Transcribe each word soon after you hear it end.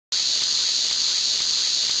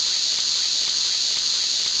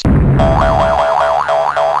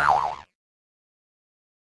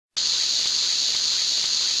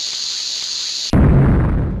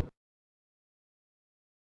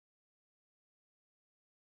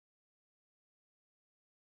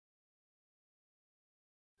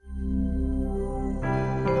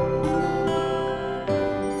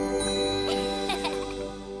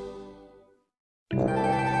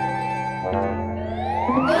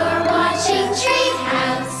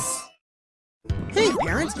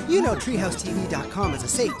Kids, you know TreehouseTV.com is a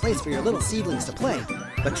safe place for your little seedlings to play,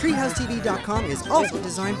 but TreehouseTV.com is also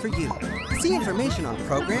designed for you. See information on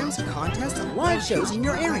programs, contests, and live shows in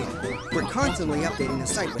your area. We're constantly updating the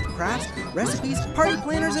site with crafts, recipes, party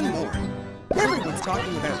planners, and more. Everyone's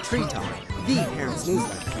talking about Tree Talk, the parents'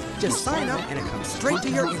 newsletter. Just sign up and it comes straight to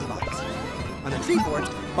your inbox. On the tree boards,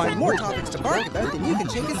 find more topics to bark about than you can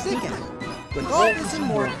shake a stick at. With all this and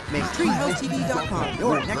more, make TreehouseTV.com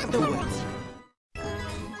your neck of the woods.